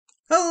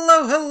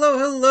Hello, hello,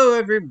 hello,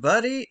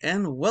 everybody,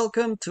 and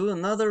welcome to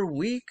another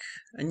week.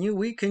 A new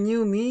week, a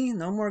new me.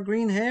 No more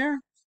green hair.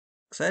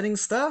 Exciting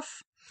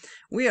stuff.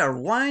 We are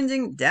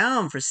winding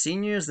down for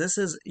seniors. This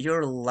is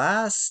your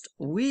last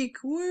week.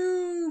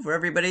 Woo! For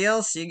everybody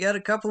else, you got a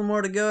couple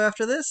more to go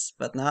after this,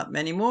 but not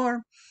many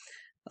more.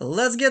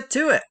 Let's get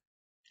to it.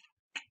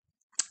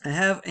 I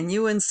have a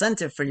new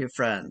incentive for you,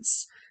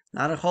 friends.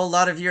 Not a whole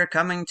lot of you are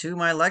coming to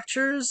my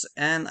lectures,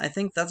 and I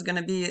think that's going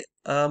to be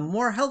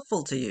more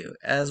helpful to you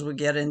as we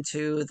get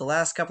into the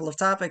last couple of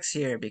topics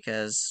here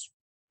because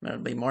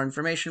there'll be more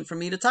information for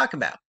me to talk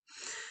about.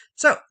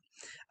 So,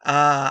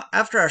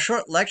 after our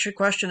short lecture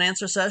question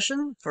answer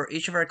session for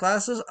each of our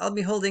classes, I'll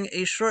be holding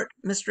a short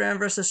Mr. M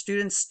versus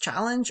Students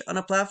challenge on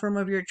a platform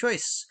of your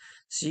choice.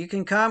 So you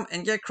can come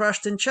and get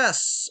crushed in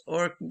chess,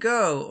 or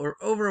Go, or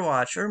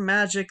Overwatch, or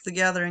Magic the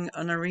Gathering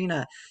on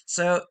Arena.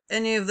 So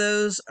any of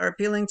those are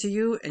appealing to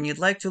you and you'd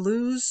like to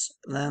lose,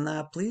 then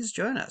please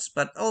join us.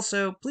 But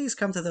also, please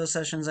come to those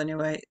sessions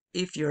anyway,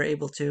 if you're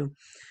able to.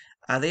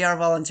 They are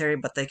voluntary,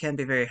 but they can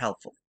be very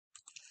helpful.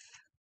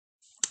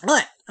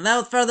 Alright,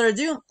 without further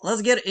ado,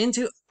 let's get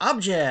into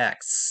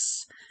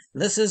objects.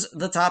 This is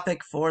the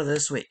topic for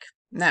this week.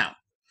 Now,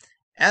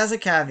 as a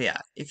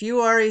caveat, if you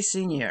are a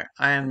senior,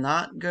 I am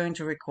not going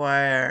to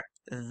require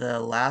the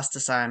last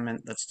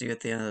assignment that's due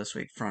at the end of this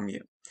week from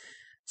you.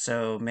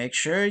 So make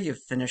sure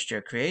you've finished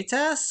your create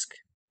task,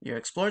 your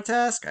explore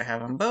task, I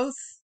have them both,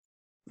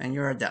 and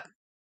you are done.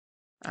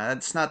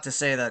 That's not to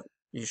say that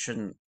you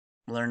shouldn't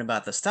learn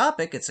about this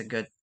topic. It's a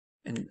good,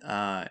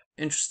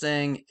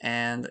 interesting,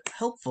 and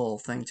helpful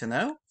thing to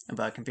know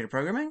about computer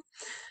programming,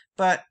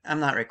 but I'm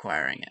not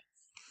requiring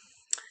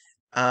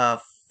it.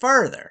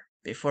 Further,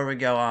 before we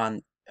go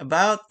on,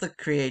 about the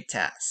create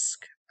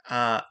task.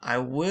 I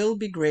will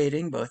be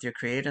grading both your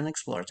create and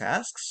explore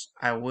tasks.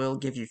 I will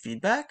give you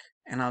feedback,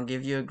 and I'll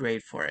give you a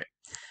grade for it.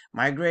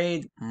 My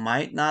grade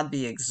might not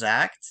be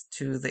exact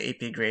to the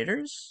AP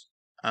graders.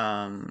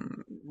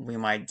 We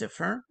might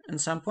differ in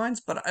some points,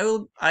 but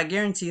I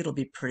guarantee it'll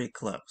be pretty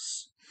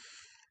close.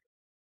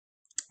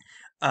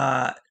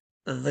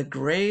 The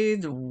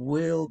grade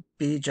will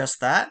be just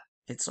that.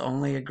 It's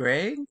only a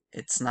grade.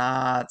 It's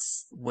not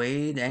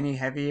weighed any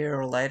heavier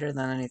or lighter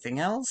than anything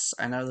else.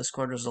 I know this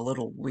quarter is a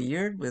little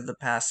weird with the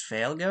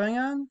pass-fail going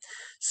on.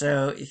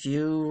 So if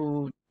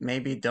you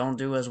maybe don't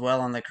do as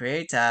well on the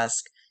create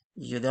task,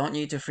 you don't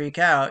need to freak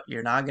out.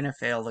 You're not going to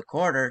fail the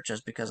quarter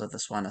just because of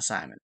this one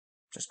assignment.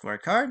 Just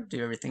work hard,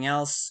 do everything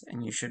else,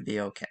 and you should be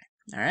okay.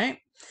 All right?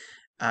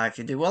 If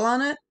you do well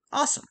on it,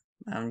 awesome.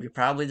 You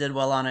probably did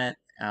well on it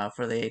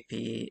for the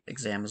AP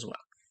exam as well.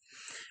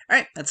 All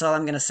right, that's all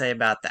I'm going to say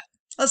about that.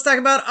 Let's talk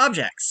about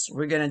objects.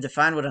 We're going to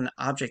define what an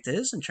object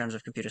is in terms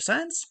of computer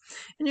science,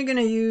 and you're going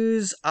to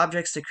use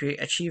objects to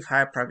achieve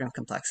higher program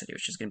complexity,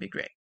 which is going to be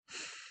great.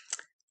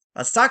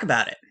 Let's talk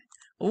about it.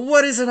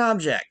 What is an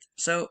object?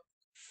 So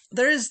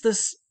there is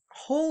this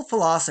whole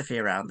philosophy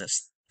around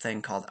this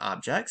thing called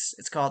objects.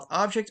 It's called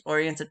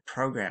object-oriented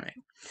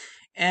programming.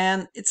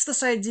 And it's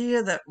this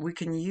idea that we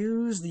can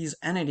use these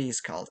entities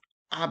called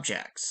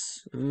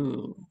objects,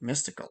 ooh,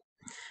 mystical,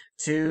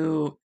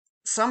 to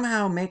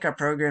somehow make our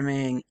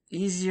programming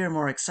easier,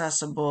 more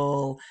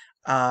accessible,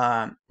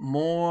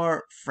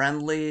 more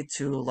friendly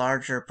to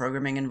larger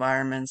programming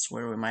environments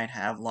where we might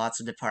have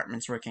lots of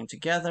departments working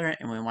together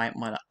and we might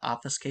want to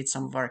obfuscate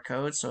some of our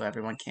code so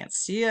everyone can't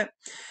see it,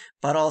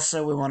 but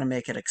also we want to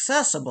make it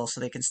accessible so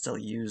they can still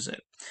use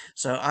it.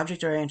 So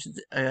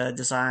object-oriented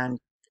design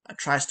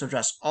tries to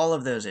address all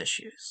of those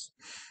issues.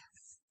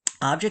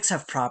 Objects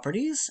have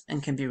properties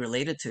and can be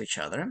related to each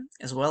other,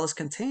 as well as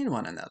contain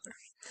one another.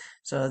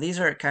 So these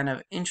are kind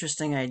of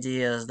interesting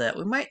ideas that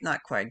we might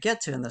not quite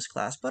get to in this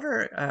class, but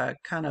are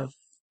kind of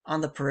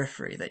on the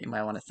periphery that you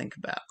might want to think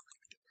about.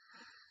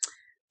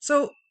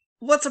 So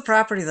what's a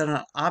property that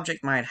an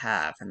object might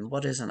have, and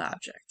what is an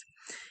object?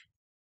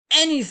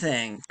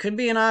 Anything could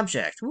be an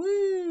object.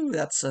 Woo!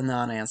 That's a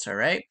non-answer,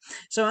 right?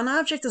 So an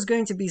object is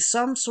going to be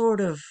some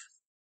sort of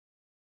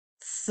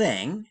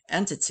thing,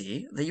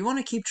 entity, that you want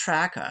to keep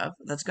track of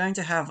that's going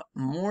to have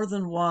more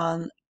than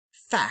one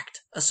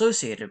fact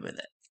associated with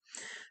it.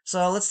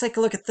 So let's take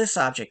a look at this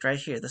object right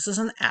here. This is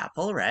an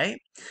apple, right?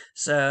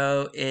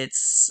 So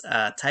its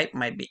type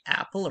might be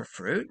apple or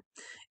fruit.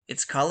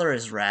 Its color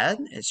is red.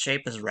 Its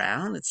shape is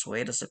round. Its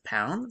weight is a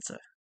pound. It's a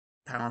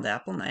pound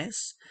apple,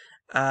 nice.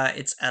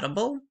 It's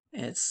edible.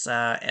 Its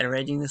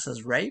readiness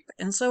is ripe,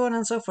 and so on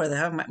and so forth.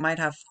 They might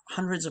have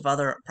hundreds of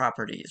other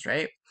properties,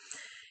 right?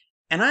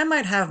 And I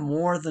might have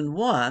more than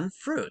one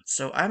fruit,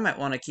 so I might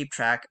want to keep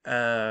track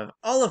of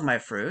all of my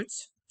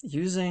fruits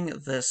using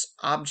this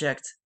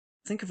object.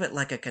 Think of it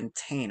like a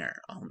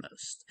container,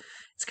 almost.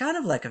 It's kind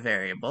of like a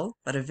variable,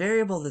 but a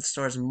variable that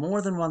stores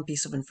more than one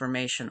piece of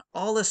information,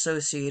 all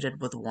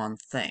associated with one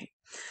thing.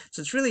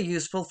 So it's really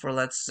useful for,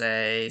 let's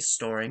say,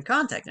 storing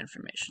contact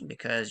information,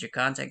 because your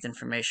contact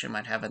information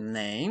might have a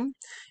name,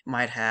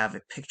 might have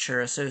a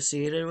picture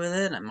associated with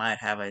it, it might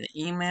have an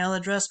email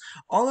address.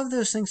 All of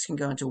those things can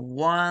go into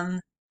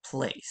one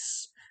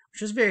place,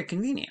 which is very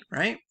convenient,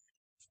 right?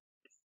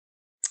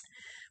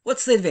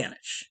 What's the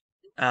advantage?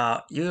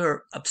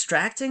 You're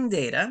abstracting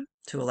data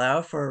to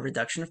allow for a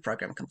reduction of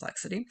program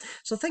complexity.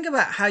 So think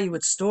about how you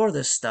would store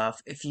this stuff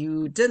if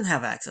you didn't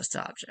have access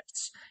to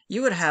objects.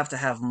 You would have to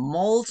have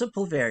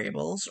multiple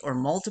variables or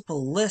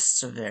multiple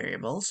lists of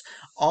variables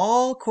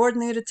all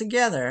coordinated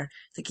together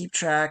to keep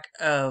track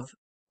of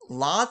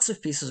lots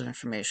of pieces of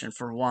information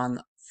for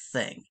one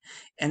thing.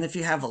 And if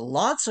you have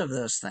lots of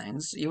those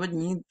things, you would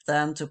need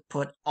then to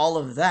put all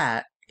of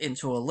that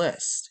into a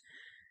list.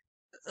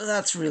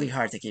 That's really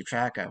hard to keep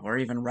track of or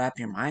even wrap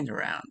your mind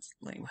around.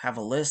 Like have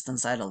a list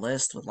inside a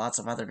list with lots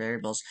of other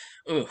variables.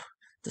 Ooh,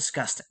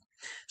 disgusting.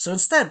 So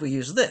instead we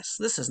use this.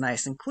 This is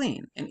nice and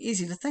clean and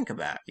easy to think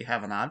about. You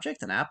have an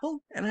object, an apple,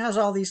 and it has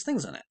all these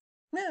things in it.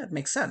 Yeah, it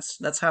makes sense.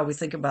 That's how we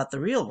think about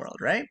the real world,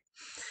 right?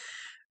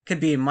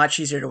 Could be much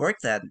easier to work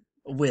than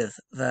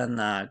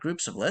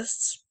groups of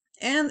lists.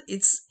 And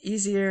it's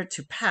easier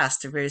to pass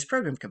to various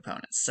program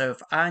components. So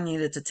if I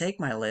needed to take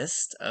my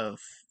list of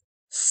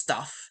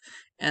stuff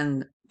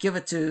and give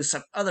it to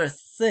some other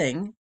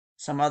thing,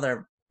 some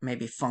other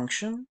maybe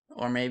function,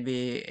 or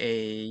maybe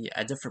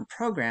a different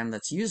program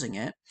that's using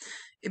it,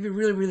 it'd be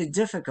really, really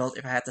difficult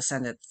if I had to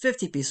send it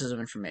 50 pieces of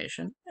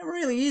information, and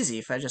really easy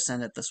if I just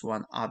send it this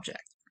one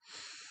object.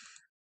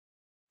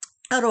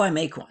 How do I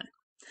make one?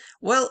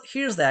 Well,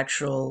 here's the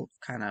actual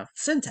kind of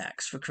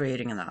syntax for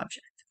creating an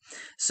object.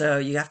 So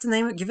you have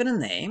to give it a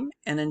name,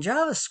 and in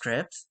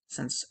JavaScript,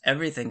 since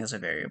everything is a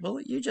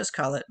variable, you just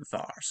call it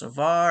var. So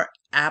var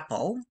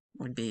apple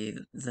would be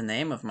the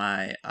name of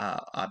my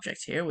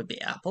object here, would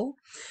be apple.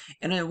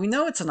 And we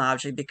know it's an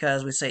object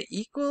because we say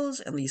equals,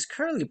 and these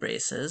curly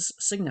braces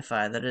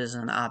signify that it is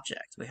an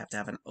object. We have to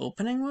have an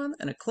opening one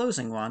and a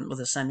closing one with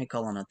a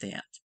semicolon at the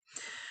end.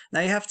 Now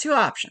you have two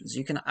options.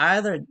 You can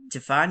either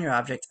define your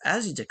object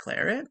as you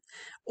declare it,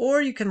 or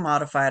you can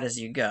modify it as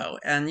you go.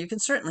 And you can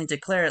certainly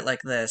declare it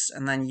like this,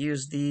 and then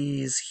use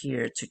these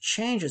here to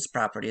change its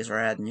properties or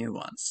add new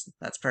ones.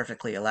 That's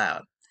perfectly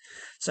allowed.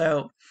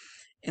 So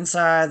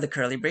inside the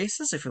curly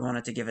braces, if we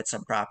wanted to give it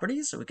some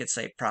properties, so we could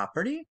say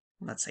property,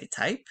 let's say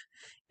type,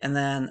 and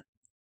then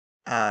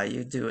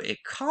you do a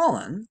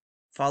colon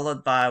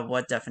followed by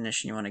what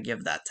definition you want to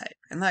give that type.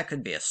 And that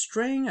could be a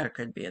string, or it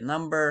could be a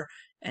number,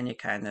 any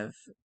kind of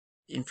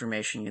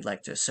information you'd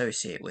like to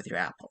associate with your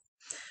apple.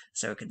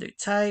 So it could do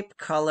type,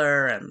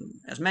 color, and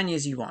as many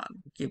as you want.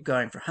 Keep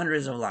going for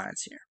hundreds of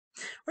lines here.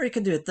 Or you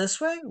could do it this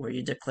way, where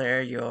you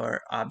declare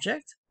your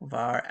object,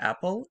 var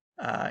apple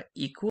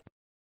equal.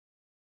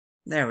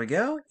 There we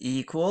go,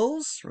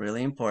 equals,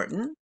 really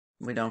important.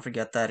 We don't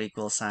forget that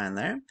equal sign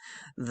there.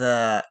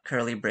 The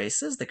curly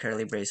braces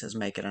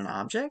make it an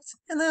object.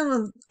 And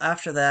then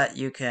after that,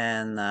 you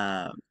can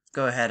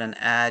go ahead and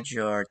add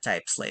your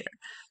types later.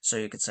 So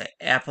you could say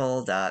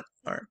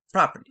or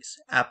properties,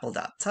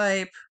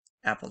 apple.type,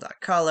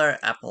 apple.color,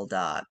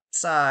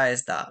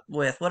 apple.size,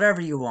 .width,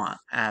 whatever you want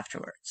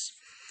afterwards.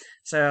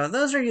 So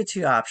those are your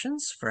two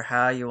options for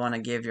how you want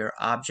to give your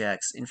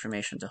objects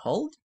information to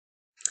hold.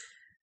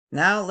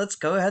 Now let's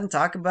go ahead and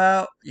talk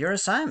about your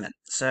assignment.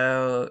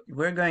 So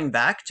we're going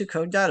back to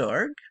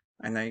code.org.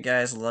 I know you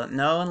guys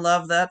know and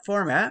love that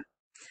format.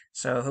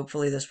 So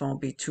hopefully this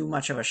won't be too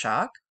much of a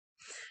shock.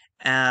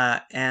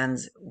 And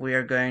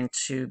we're going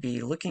to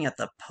be looking at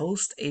the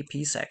post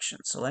AP section.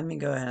 So let me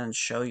go ahead and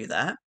show you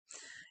that.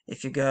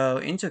 If you go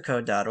into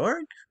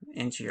code.org,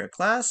 into your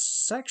class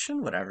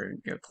section, whatever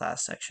your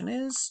class section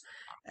is,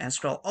 and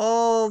scroll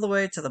all the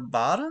way to the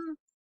bottom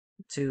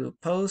to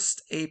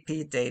post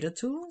AP data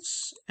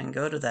tools and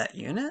go to that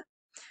unit,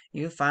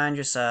 you find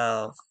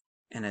yourself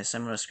in a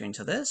similar screen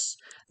to this.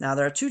 Now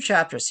there are two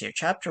chapters here.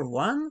 Chapter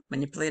 1,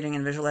 manipulating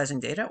and visualizing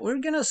data, we're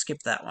going to skip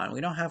that one.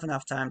 We don't have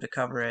enough time to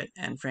cover it,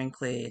 and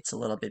frankly, it's a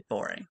little bit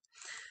boring.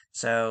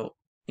 So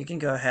you can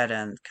go ahead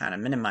and kind of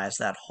minimize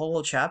that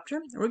whole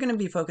chapter. We're going to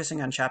be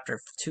focusing on chapter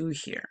 2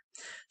 here.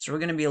 So we're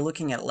going to be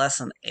looking at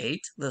lesson 8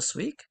 this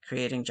week,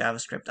 creating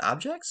JavaScript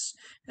objects,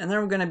 and then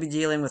we're going to be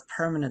dealing with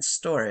permanent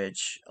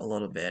storage a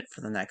little bit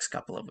for the next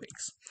couple of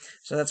weeks.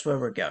 So that's where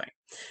we're going.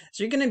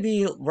 So you're going to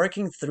be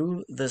working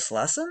through this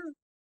lesson.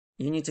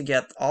 You need to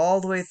get all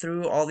the way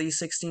through all these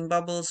 16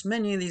 bubbles.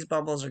 Many of these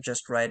bubbles are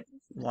just write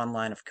one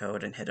line of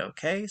code and hit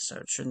OK, so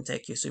it shouldn't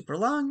take you super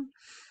long.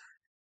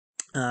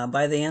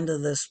 By the end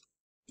of this,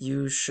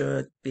 you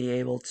should be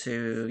able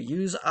to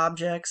use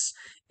objects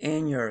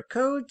in your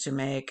code to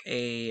make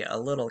a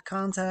little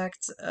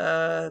contact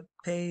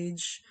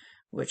page,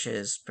 which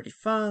is pretty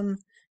fun.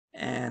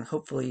 And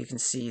hopefully you can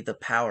see the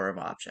power of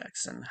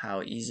objects and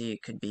how easy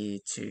it could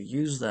be to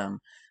use them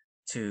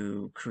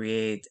to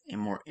create a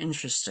more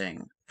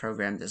interesting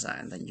program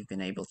design than you've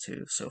been able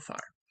to so far.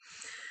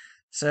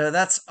 So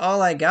that's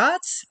all I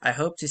got. I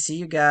hope to see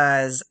you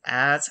guys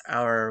at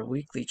our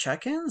weekly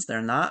check-ins.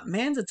 They're not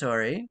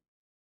mandatory,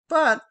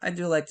 but I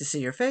do like to see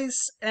your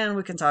face, and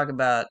we can talk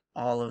about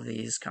all of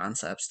these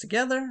concepts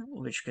together,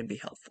 which could be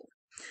helpful.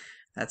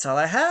 That's all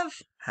I have.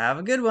 Have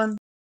a good one.